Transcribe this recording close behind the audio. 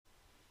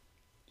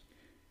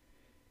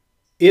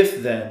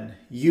If then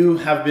you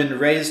have been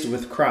raised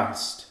with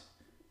Christ,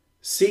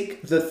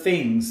 seek the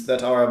things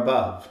that are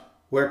above,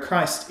 where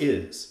Christ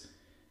is,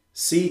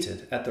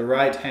 seated at the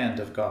right hand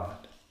of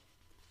God.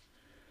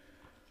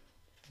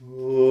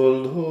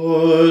 O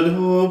Lord,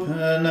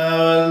 open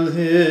our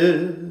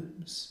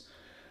lips,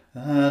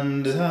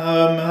 and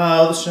our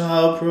mouth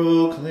shall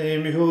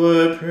proclaim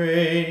your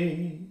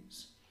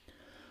praise.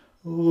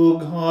 O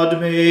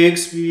God, make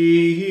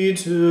speed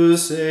to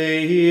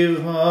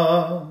save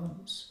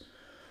us.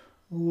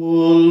 O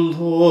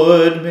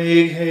Lord,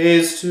 make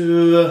haste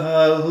to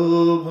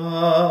help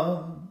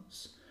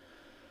us.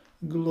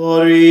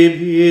 Glory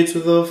be to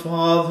the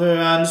Father,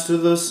 and to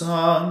the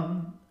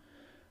Son,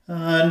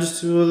 and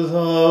to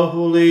the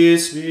Holy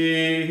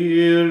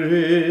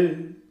Spirit,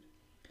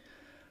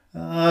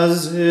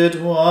 as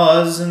it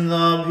was in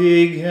the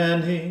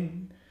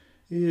beginning,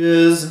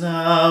 is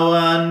now,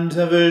 and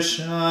ever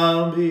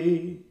shall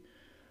be,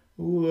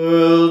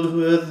 world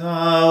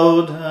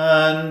without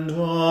end.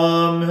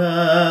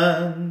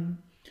 Amen.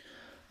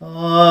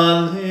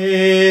 Alleluia.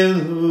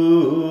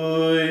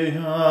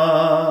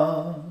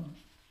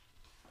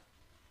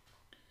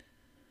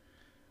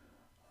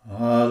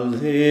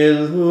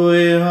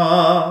 Alleluia.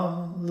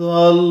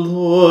 The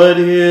Lord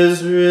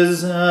is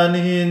risen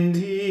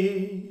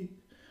indeed.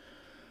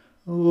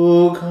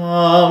 O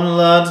come,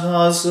 let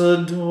us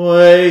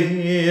adore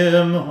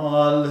him.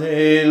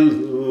 Alleluia.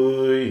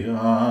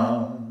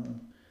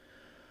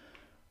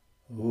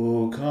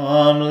 O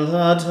come,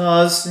 let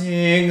us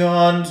sing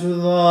unto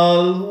the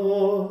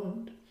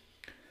Lord.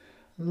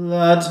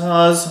 Let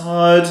us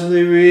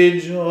heartily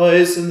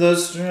rejoice in the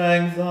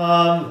strength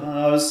of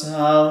our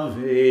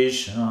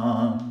salvation.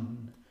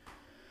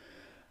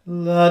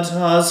 Let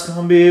us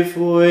come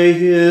before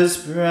his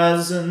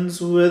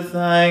presence with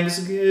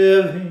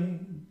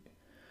thanksgiving,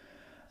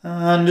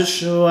 and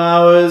show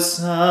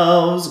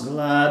ourselves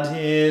glad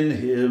in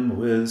him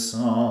with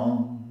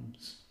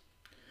songs.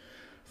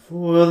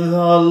 For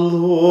the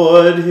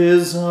Lord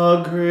is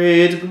a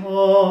great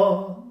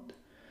God,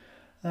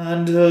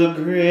 and a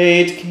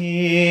great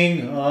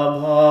King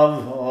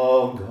above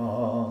all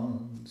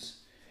gods.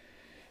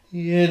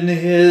 In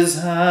his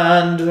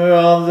hand are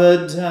all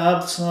the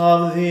depths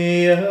of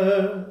the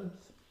earth,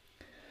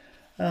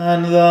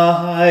 and the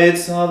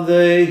heights of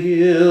the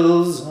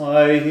hills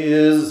are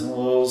his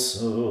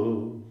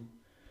also.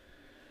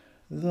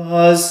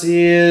 The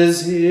sea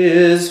is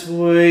his,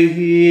 for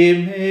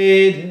he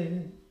made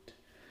it,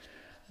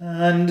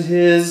 and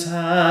his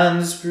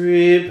hands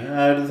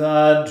prepared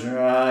the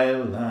dry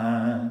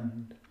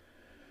land.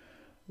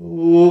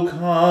 O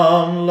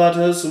come, let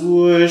us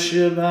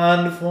worship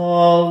and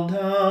fall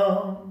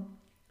down,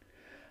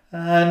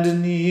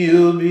 and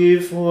kneel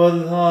before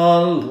the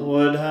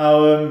Lord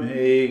our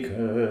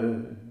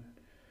Maker.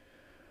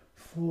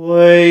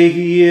 For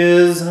he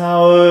is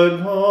our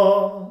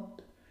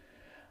God,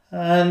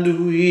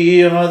 and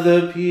we are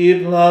the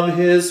people of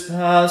his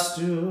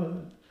pasture,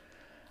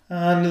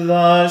 and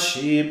the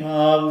sheep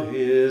of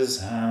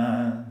his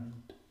hand.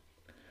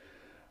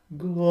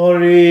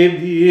 Glory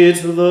be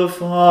to the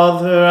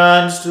Father,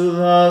 and to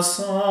the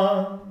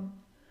Son,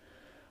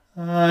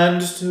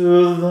 and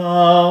to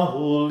the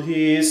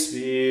Holy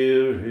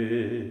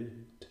Spirit,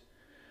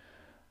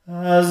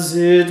 as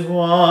it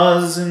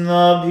was in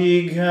the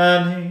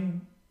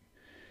beginning,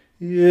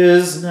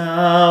 is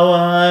now,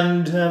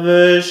 and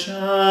ever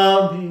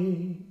shall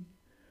be,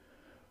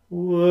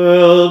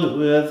 world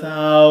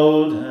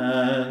without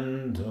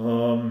end.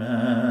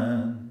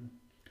 Amen.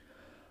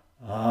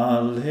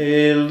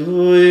 Alleluia.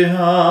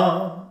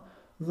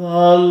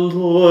 The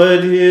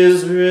Lord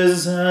is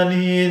risen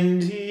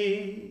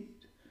indeed.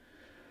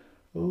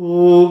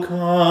 O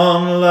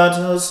come, let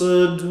us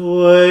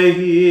adore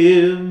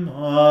him.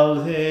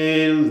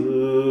 Alleluia.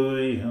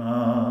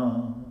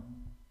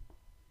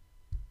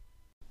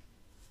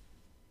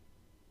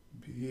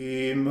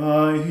 Be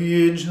my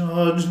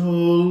judge, O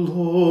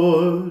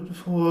Lord,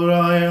 for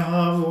I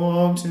have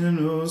walked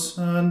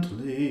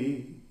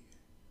innocently.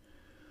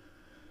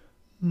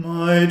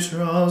 My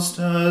trust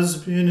has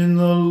been in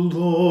the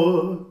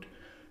Lord,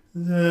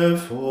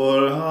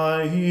 therefore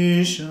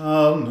I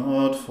shall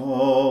not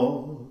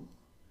fall.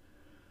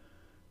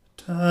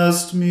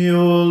 Test me,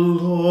 O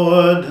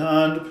Lord,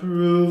 and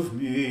prove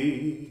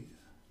me.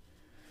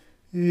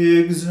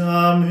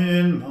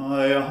 Examine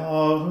my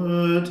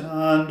heart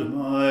and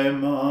my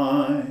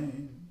mind.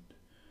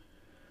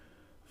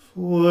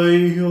 For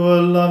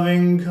your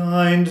loving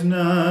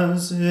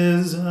kindness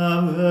is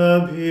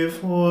ever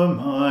before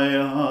my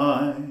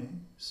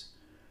eyes,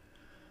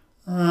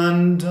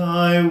 and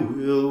I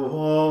will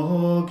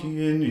walk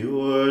in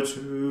your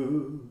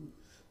truth.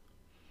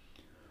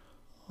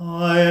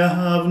 I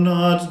have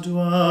not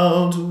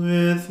dwelt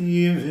with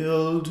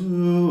evildoers,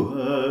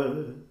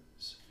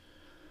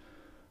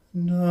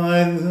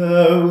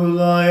 neither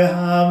will I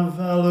have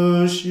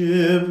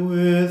fellowship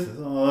with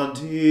the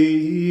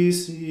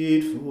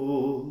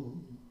deceitful.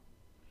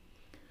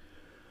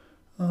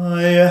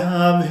 I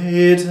have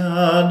hated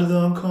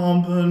the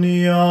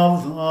company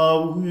of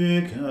the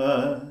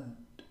wicked,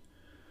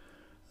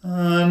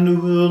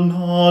 and will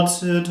not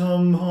sit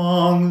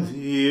among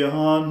the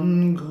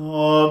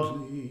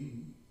ungodly.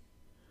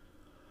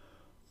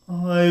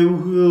 I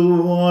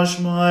will wash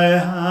my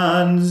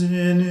hands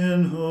in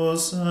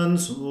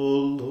innocence, O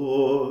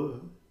Lord,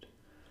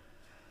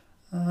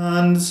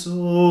 and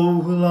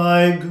so will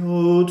I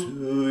go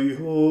to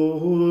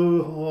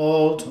your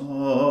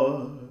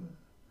altar,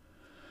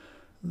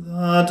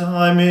 that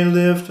I may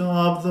lift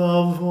up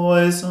the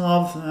voice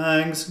of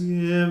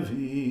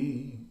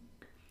thanksgiving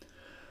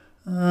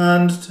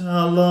and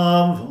tell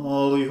of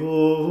all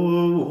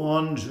your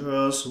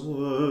wondrous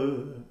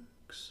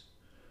works.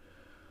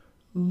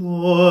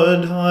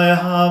 Lord, I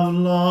have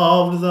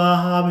loved the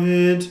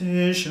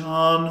habitation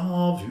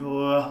of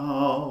your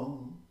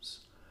house,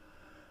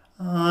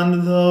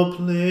 and the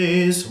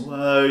place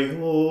where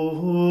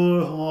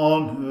your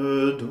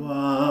honor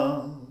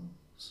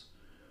dwells.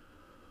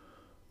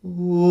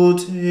 O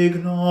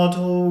take not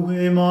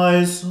away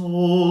my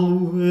soul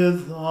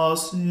with the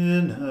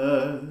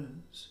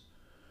sinners,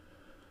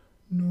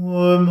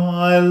 nor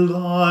my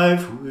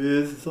life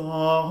with the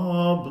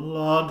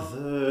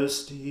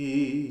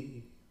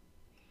bloodthirsty,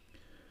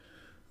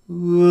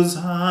 whose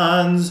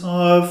hands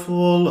are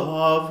full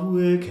of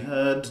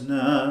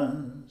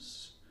wickedness,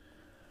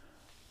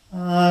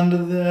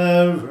 and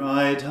their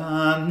right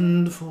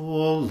hand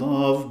full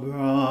of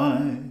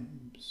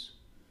bribes.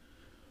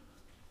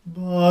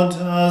 But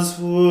as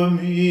for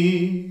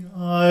me,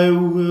 I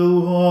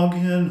will walk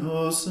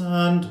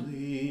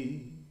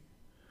innocently.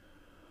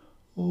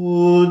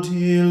 O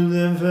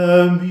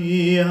deliver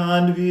me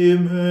and be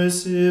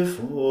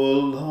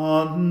merciful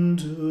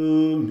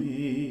unto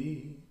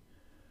me.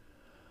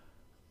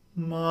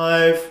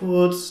 My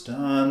foot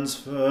stands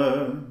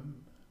firm.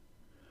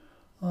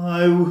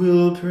 I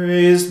will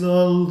praise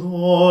the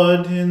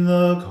Lord in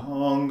the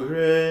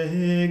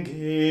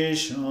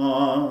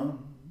congregation.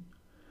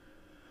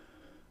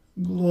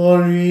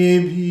 Glory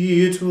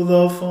be to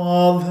the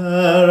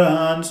Father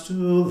and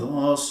to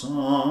the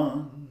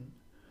Son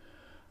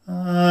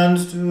and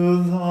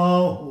to the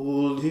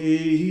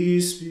Holy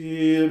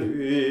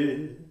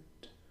Spirit,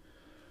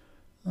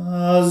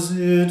 as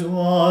it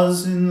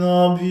was in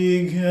the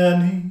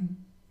beginning,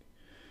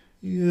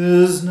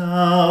 is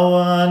now,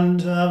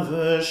 and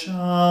ever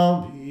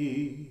shall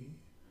be,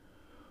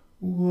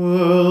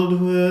 world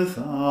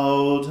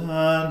without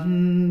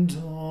end.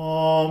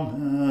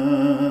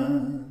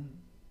 Amen.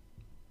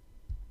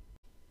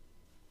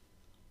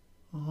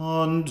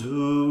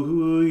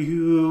 Unto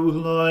you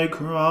will I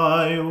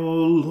cry, O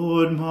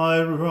Lord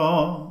my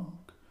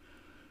rock.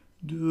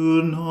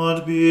 Do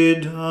not be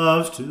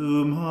deaf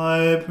to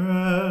my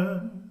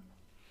prayer,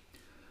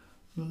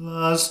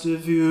 lest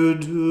if you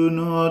do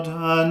not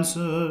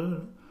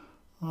answer,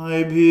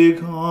 I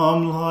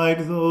become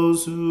like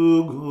those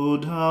who go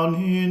down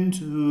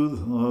into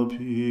the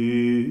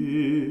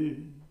pit.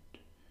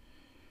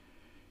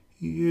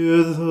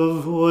 Hear the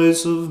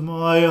voice of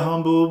my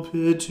humble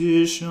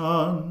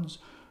petitions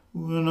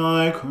when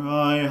I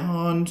cry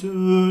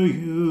unto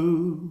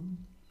you.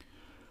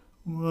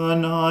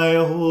 When I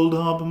hold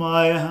up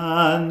my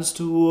hands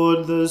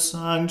toward the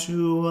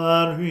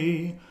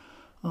sanctuary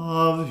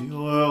of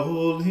your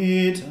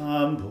holy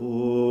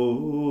temple.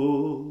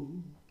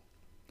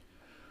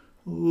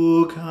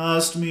 O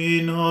cast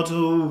me not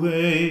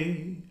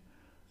away,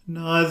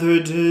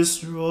 neither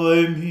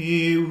destroy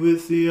me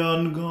with the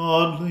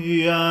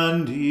ungodly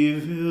and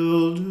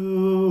evil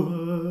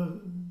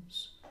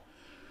doers,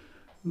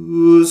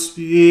 who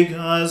speak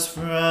as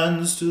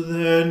friends to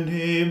their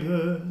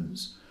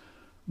neighbors,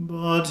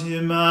 but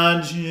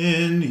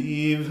imagine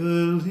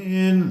evil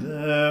in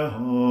their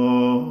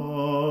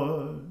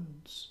hearts.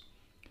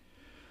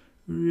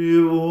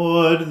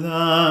 Reward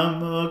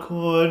them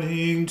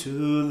according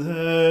to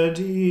their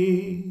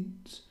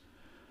deeds,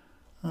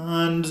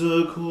 and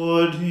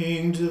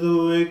according to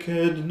the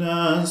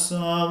wickedness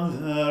of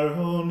their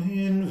own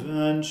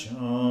inventions.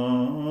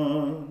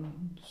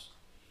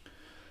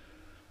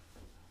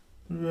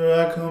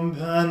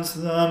 Recompense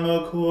them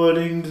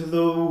according to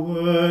the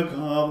work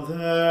of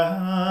their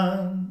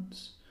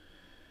hands.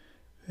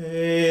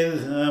 Pay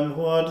them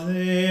what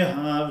they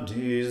have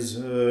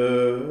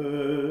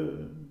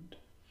deserved.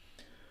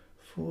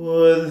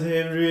 For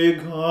they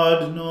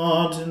regard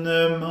not in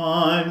their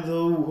mind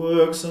the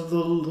works of the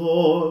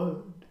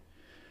Lord,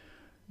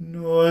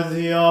 nor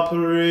the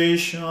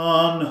operation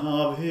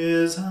of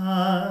his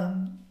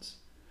hands.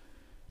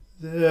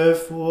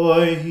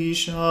 Therefore he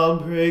shall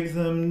break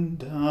them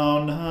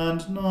down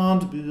and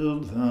not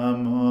build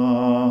them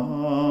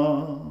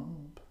up.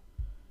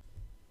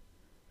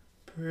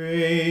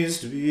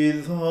 Praised be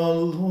the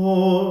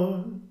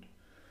Lord,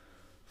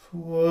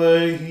 for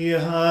he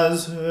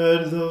has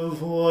heard the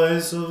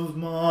voice of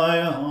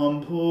my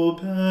humble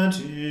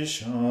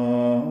petitions.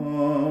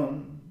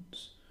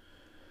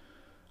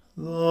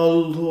 The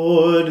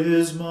Lord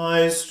is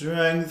my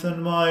strength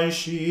and my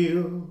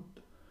shield.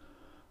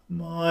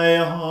 My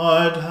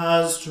heart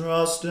has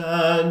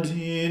trusted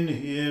in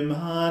him,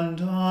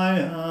 and I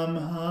am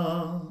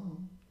helped.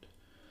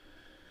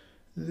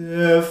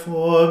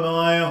 Therefore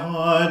my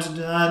heart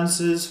dances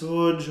dances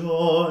for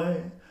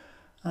joy,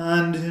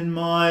 and in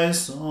my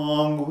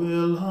song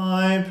will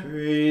I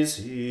praise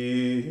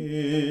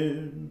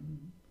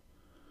him.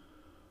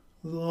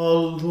 The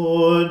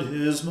Lord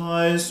is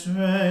my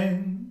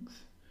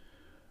strength,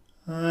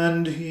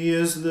 and he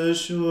is the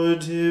sure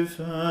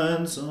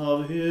defense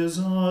of his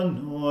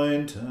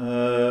anointed.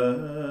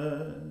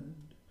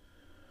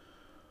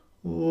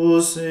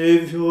 O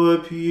save your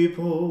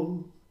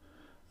people,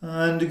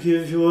 and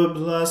give your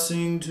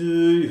blessing to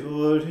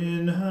your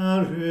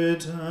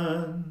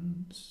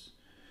inheritance.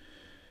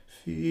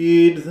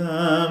 Feed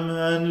them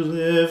and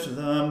lift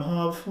them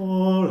up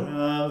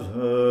forever.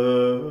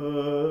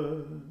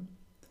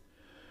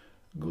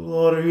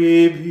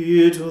 Glory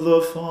be to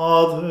the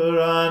Father,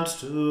 and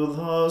to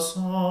the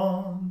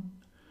Son,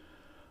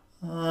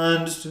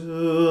 and to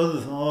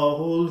the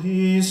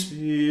Holy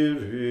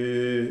Spirit,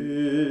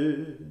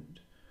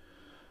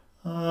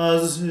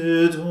 as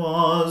it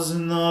was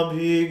in the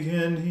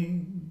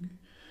beginning,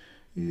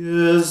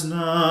 is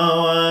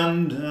now,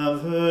 and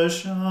ever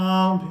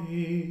shall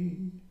be,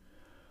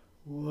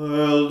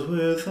 world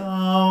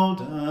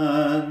without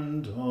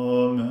end.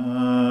 Amen.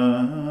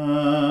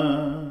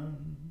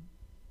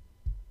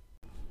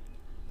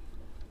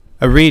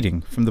 A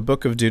reading from the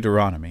book of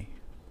Deuteronomy.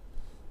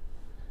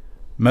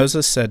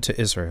 Moses said to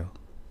Israel,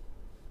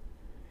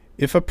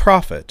 If a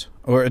prophet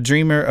or a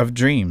dreamer of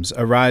dreams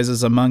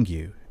arises among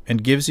you,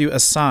 and gives you a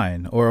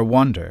sign or a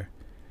wonder,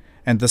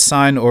 and the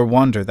sign or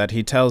wonder that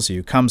he tells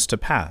you comes to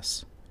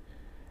pass,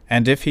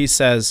 and if he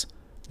says,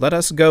 Let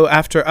us go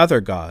after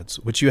other gods,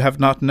 which you have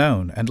not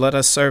known, and let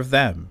us serve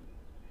them,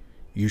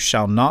 you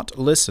shall not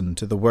listen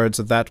to the words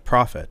of that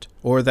prophet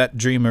or that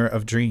dreamer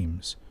of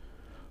dreams.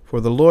 For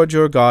the Lord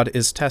your God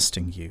is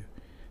testing you,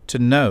 to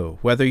know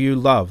whether you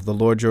love the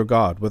Lord your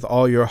God with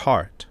all your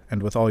heart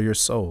and with all your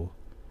soul.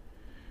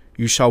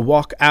 You shall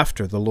walk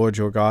after the Lord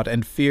your God,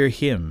 and fear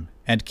him,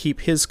 and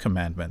keep his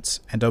commandments,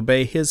 and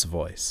obey his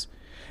voice,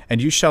 and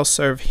you shall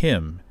serve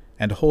him,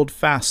 and hold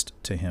fast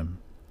to him.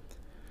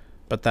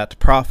 But that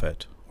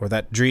prophet, or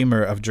that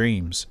dreamer of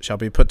dreams, shall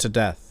be put to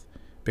death,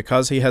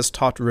 because he has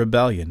taught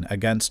rebellion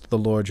against the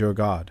Lord your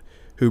God,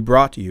 who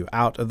brought you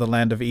out of the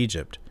land of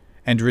Egypt,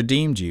 and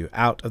redeemed you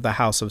out of the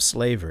house of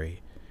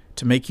slavery,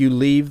 to make you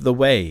leave the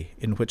way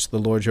in which the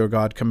Lord your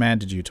God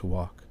commanded you to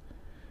walk.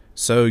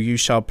 So you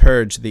shall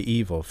purge the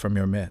evil from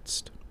your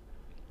midst.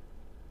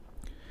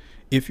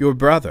 If your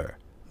brother,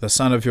 the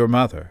son of your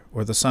mother,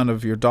 or the son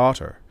of your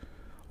daughter,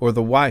 or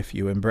the wife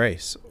you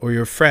embrace, or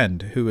your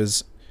friend who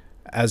is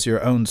as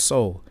your own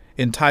soul,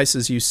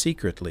 entices you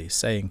secretly,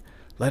 saying,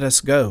 Let us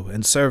go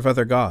and serve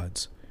other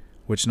gods,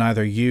 which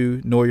neither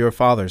you nor your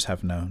fathers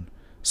have known,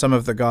 some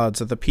of the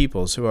gods of the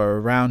peoples who are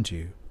around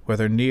you,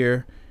 whether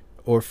near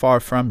or far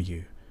from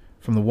you,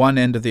 from the one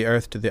end of the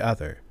earth to the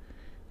other,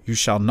 you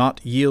shall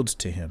not yield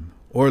to him,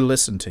 or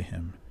listen to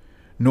him,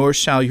 nor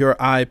shall your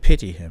eye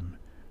pity him,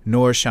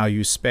 nor shall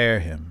you spare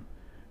him,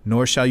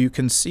 nor shall you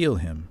conceal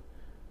him,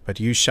 but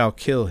you shall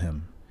kill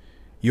him.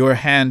 Your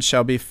hand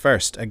shall be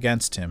first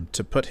against him,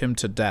 to put him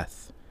to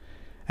death,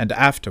 and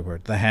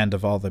afterward the hand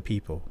of all the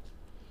people.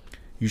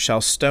 You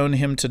shall stone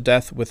him to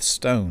death with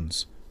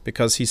stones,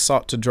 because he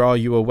sought to draw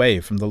you away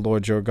from the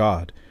Lord your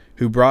God,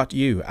 who brought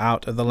you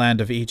out of the land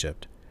of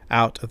Egypt,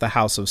 out of the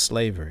house of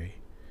slavery.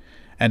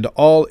 And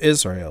all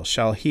Israel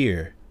shall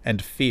hear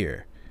and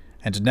fear,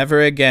 and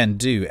never again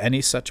do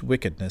any such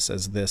wickedness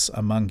as this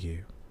among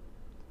you.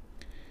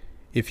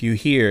 If you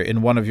hear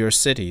in one of your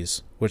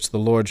cities, which the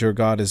Lord your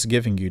God is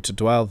giving you to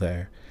dwell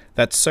there,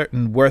 that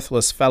certain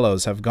worthless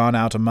fellows have gone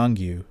out among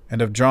you,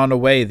 and have drawn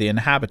away the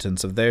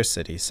inhabitants of their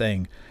city,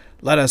 saying,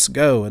 Let us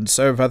go and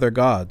serve other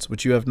gods,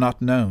 which you have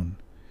not known,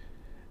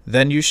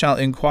 then you shall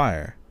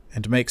inquire,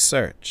 and make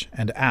search,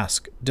 and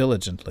ask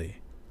diligently.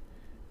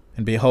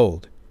 And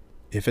behold,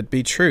 if it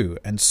be true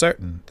and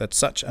certain that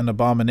such an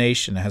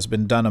abomination has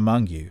been done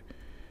among you,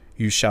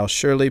 you shall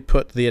surely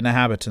put the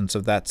inhabitants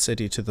of that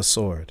city to the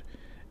sword,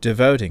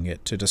 devoting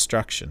it to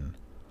destruction,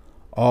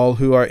 all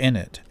who are in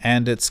it,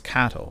 and its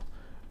cattle,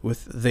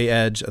 with the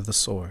edge of the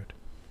sword.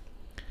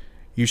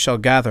 You shall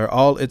gather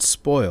all its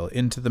spoil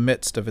into the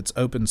midst of its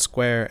open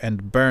square,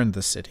 and burn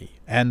the city,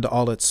 and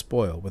all its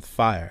spoil, with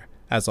fire,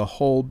 as a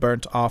whole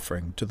burnt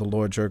offering to the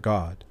Lord your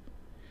God.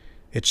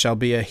 It shall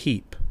be a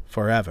heap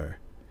forever.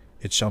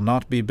 It shall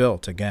not be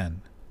built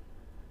again.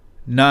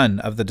 None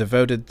of the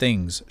devoted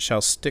things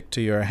shall stick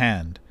to your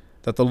hand,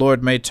 that the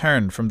Lord may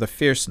turn from the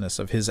fierceness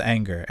of his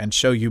anger, and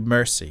show you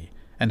mercy,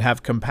 and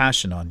have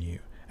compassion on you,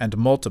 and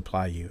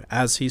multiply you,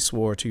 as he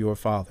swore to your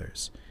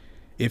fathers,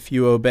 if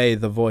you obey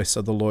the voice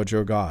of the Lord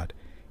your God,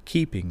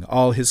 keeping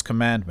all his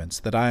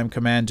commandments that I am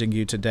commanding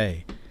you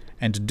today,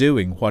 and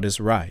doing what is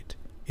right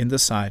in the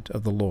sight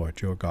of the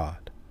Lord your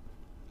God.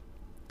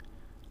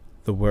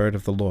 The word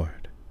of the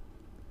Lord.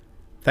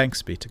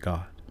 Thanks be to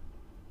God.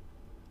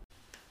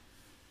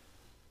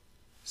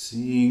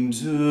 Sing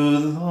to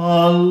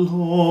the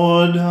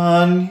Lord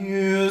a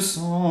new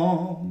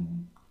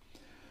song,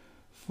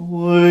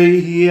 for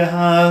he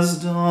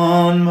has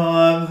done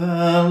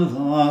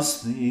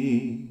marvelous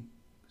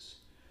things.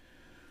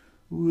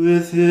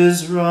 with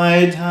his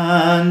right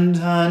hand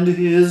and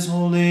his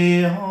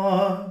holy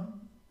arm,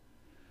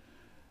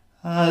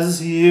 as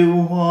he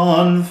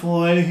won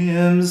for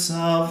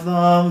himself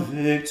the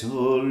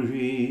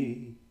victory.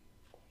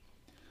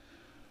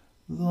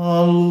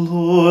 The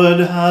Lord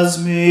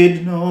has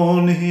made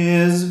known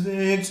his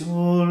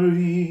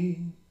victory.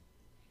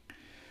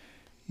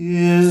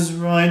 His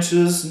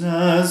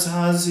righteousness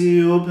has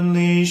he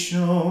openly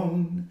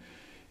shown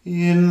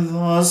in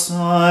the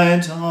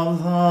sight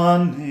of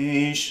the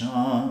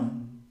nations.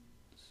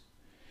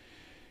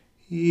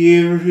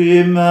 He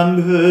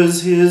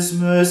remembers his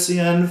mercy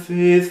and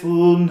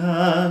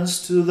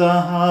faithfulness to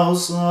the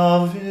house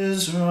of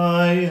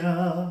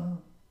Israel.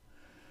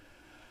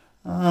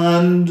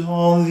 And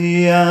all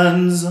the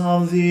ends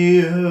of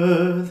the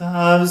earth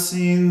have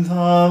seen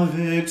the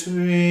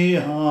victory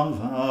of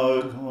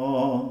our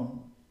God.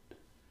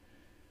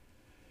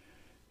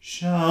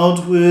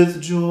 Shout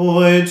with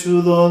joy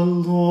to the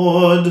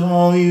Lord,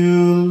 all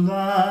you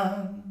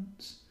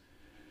lands.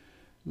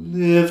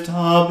 Lift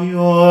up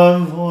your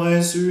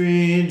voice,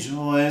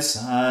 rejoice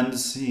and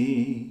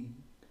sing.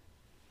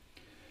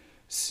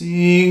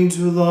 Sing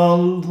to the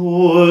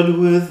Lord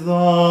with the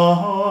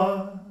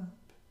harp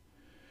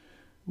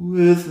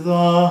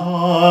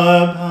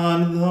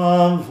and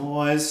the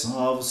voice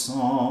of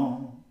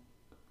song,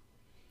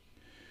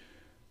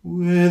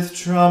 with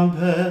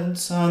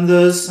trumpets and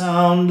the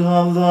sound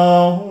of the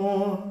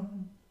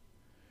horn.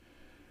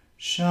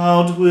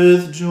 Shout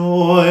with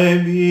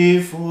joy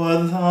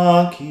before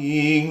the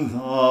King, the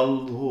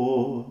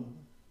Lord.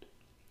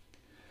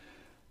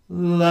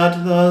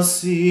 Let the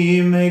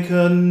sea make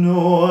a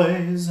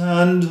noise,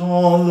 and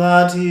all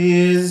that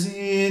is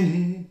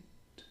in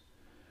it,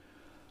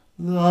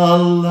 the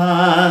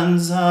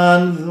lands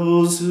and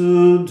those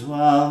who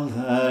dwell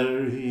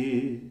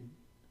therein.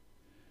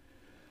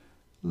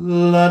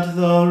 Let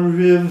the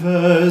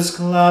rivers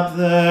clap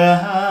their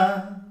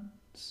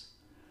hands,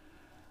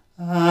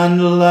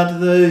 and let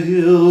the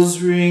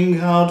hills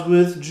ring out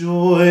with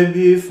joy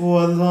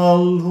before the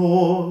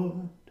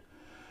Lord,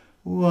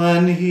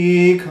 when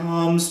he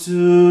comes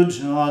to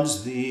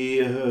judge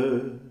the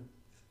earth.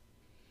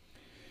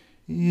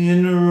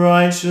 In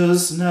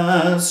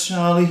righteousness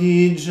shall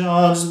he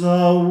judge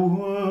the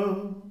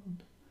world,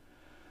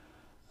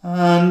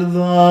 and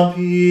the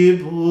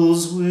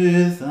peoples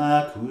with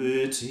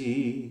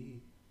equity.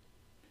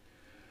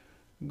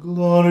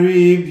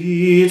 Glory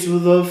be to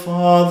the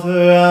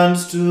Father, and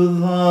to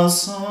the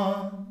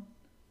Son,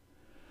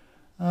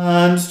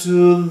 and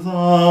to the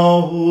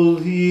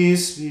Holy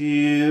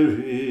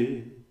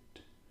Spirit,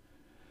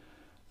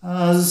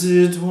 as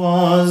it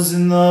was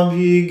in the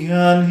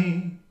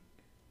beginning,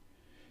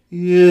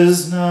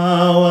 is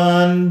now,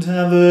 and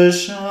ever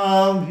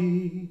shall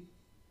be,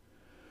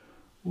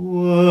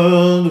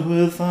 world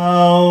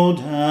without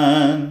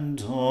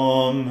end.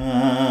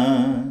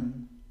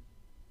 Amen.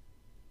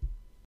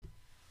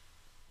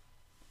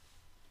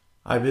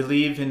 I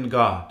believe in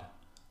God,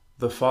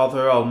 the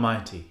Father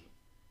Almighty,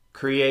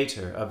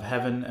 Creator of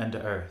heaven and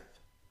earth.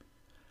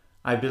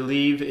 I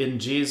believe in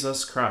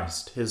Jesus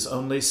Christ, his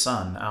only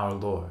Son, our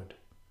Lord.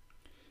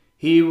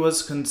 He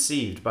was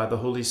conceived by the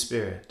Holy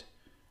Spirit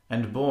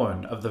and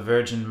born of the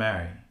Virgin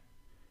Mary.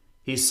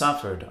 He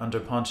suffered under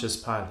Pontius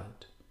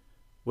Pilate,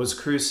 was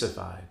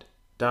crucified,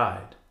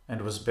 died,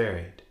 and was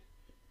buried.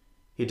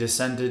 He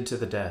descended to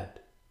the dead.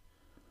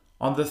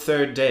 On the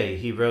third day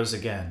he rose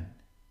again.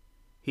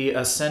 He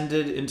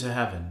ascended into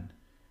heaven,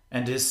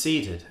 and is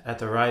seated at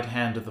the right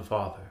hand of the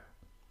Father.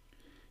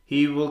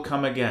 He will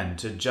come again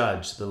to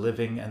judge the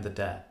living and the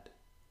dead.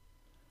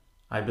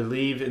 I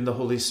believe in the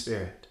Holy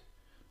Spirit,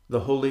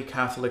 the Holy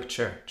Catholic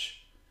Church,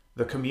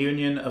 the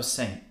communion of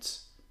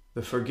saints,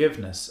 the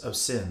forgiveness of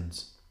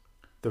sins,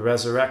 the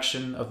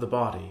resurrection of the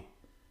body,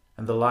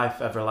 and the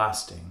life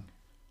everlasting.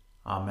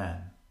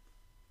 Amen.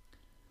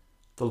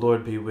 The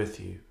Lord be with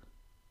you.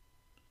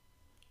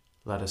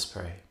 Let us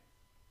pray.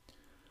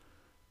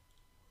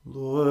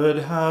 Lord,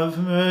 have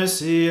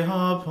mercy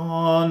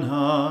upon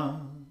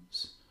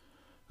us.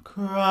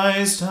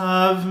 Christ,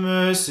 have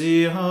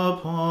mercy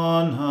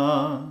upon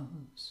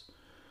us.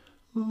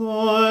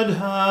 Lord,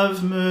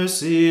 have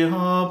mercy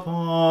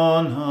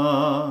upon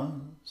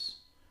us.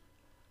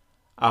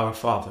 Our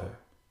Father,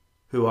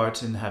 who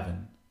art in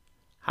heaven,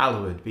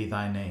 hallowed be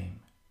thy name.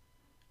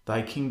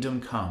 Thy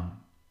kingdom come,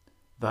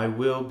 thy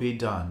will be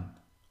done,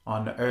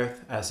 on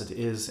earth as it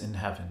is in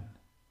heaven.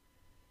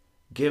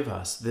 Give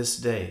us this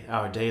day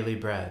our daily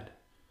bread,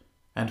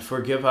 and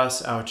forgive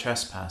us our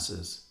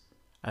trespasses,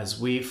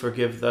 as we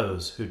forgive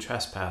those who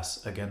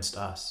trespass against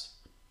us.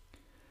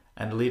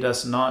 And lead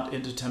us not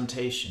into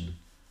temptation,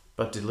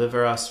 but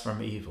deliver us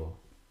from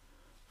evil.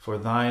 For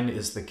thine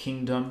is the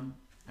kingdom,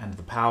 and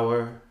the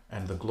power,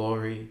 and the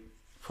glory,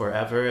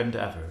 forever and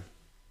ever.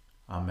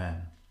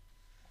 Amen.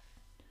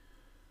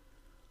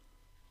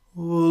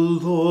 O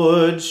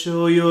Lord,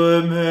 show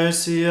your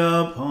mercy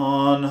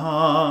upon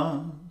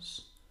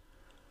us,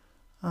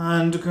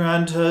 and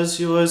grant us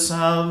your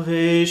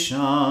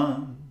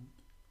salvation.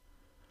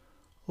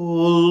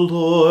 O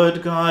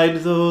Lord, guide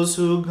those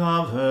who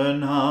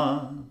govern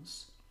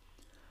us,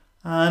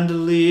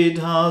 and lead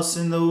us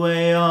in the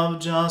way of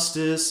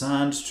justice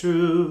and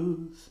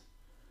truth.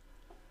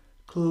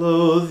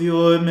 Clothe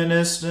your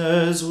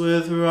ministers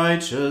with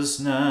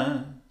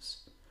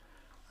righteousness,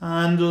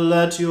 and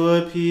let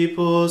your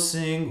people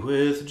sing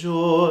with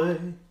joy.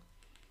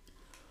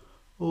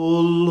 O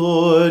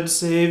Lord,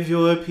 save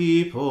your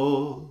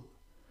people,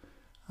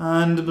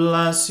 and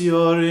bless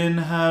your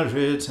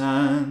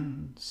inheritance.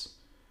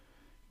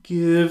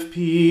 Give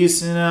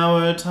peace in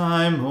our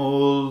time,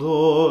 O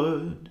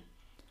Lord,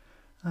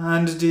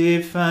 and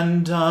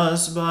defend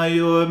us by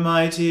your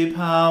mighty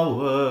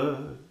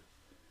power.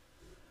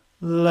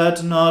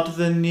 Let not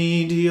the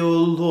needy, O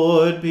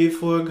Lord, be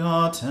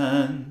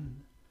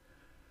forgotten,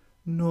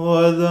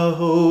 nor the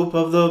hope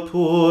of the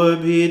poor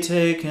be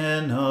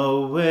taken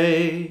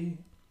away.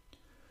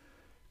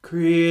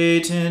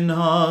 Create in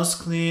us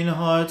clean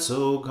hearts,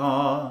 O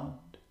God,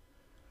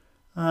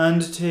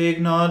 and take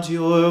not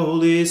your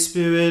Holy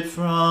Spirit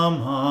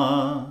from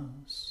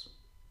us.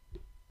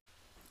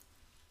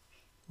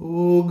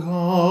 O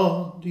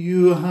God,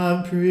 you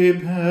have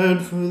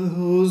prepared for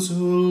those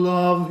who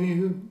love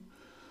you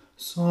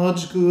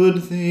such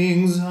good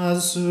things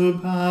as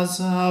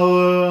surpass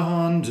our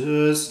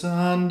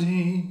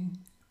understanding.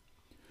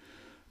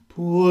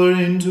 Pour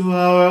into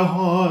our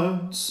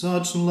hearts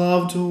such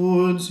love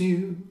towards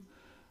you,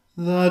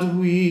 that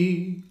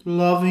we,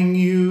 loving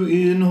you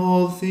in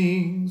all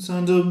things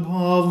and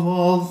above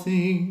all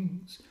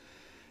things,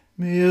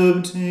 may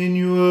obtain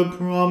your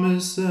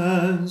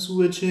promises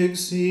which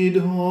exceed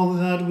all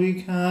that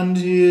we can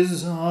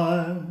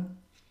desire.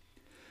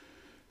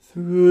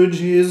 Through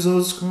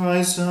Jesus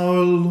Christ our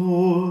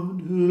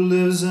Lord, who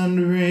lives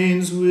and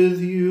reigns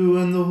with you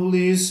and the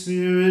Holy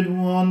Spirit,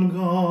 one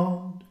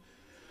God,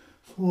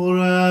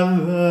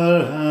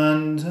 forever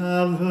and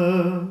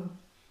ever.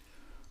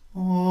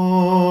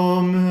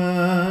 Amen.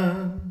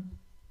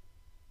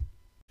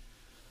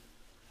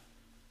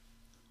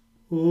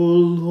 O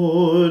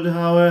Lord,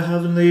 our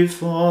heavenly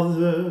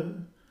Father,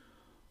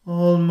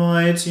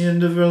 almighty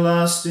and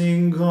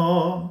everlasting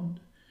God,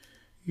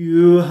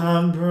 you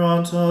have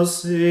brought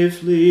us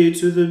safely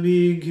to the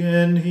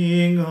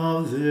beginning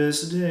of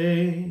this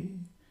day.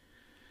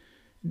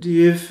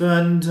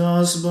 Defend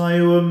us by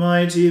your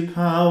mighty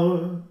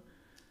power,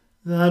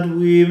 that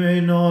we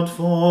may not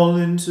fall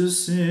into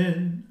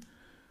sin,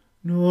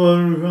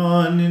 nor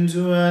run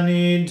into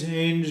any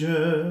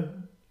danger,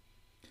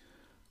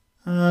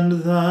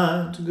 and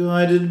that,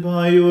 guided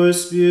by your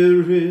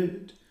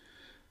Spirit,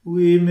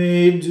 we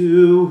may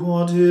do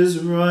what is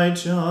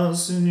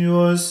righteous in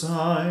your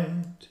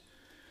sight.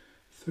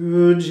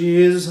 Through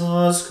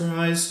Jesus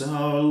Christ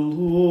our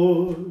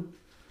Lord.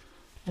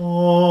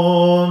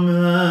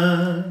 Amen.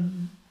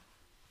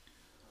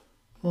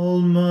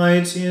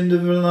 Almighty and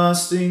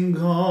everlasting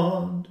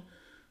God,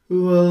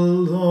 who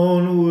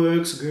alone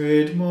works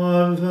great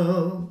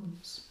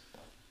marvels,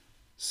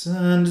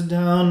 send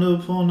down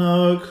upon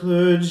our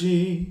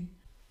clergy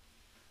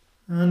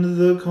and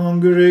the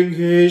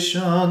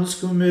congregations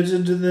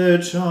committed to their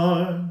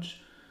charge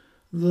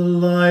the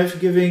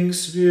life-giving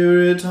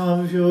Spirit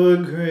of your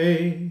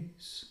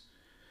grace.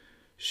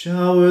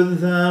 Shower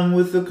them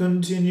with the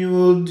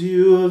continual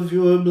dew of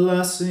your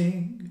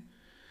blessing,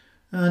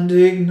 and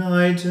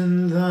ignite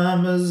in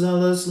them a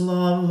zealous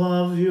love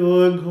of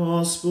your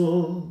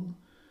gospel.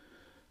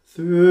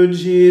 Through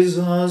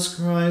Jesus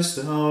Christ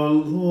our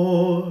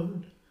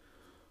Lord.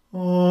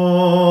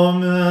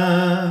 Amen.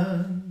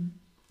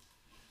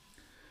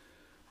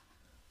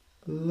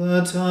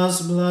 Let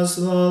us bless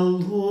the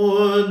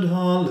Lord.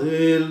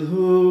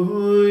 Alleluia.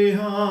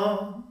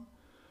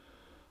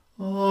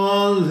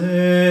 Alleluia.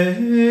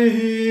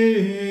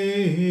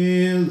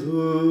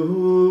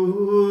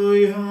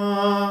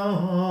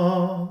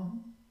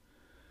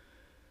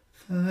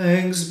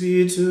 Thanks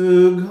be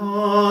to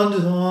God.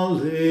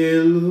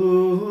 Alleluia.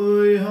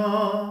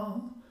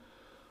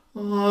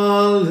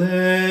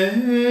 Alleluia.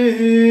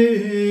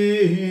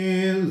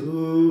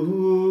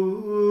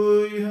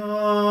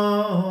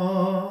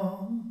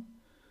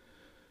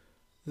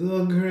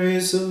 The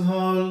grace of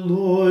our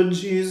Lord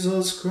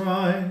Jesus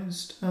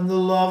Christ, and the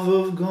love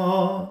of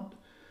God,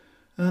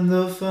 and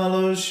the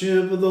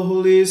fellowship of the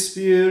Holy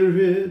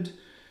Spirit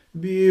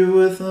be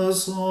with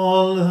us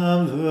all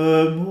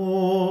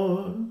evermore.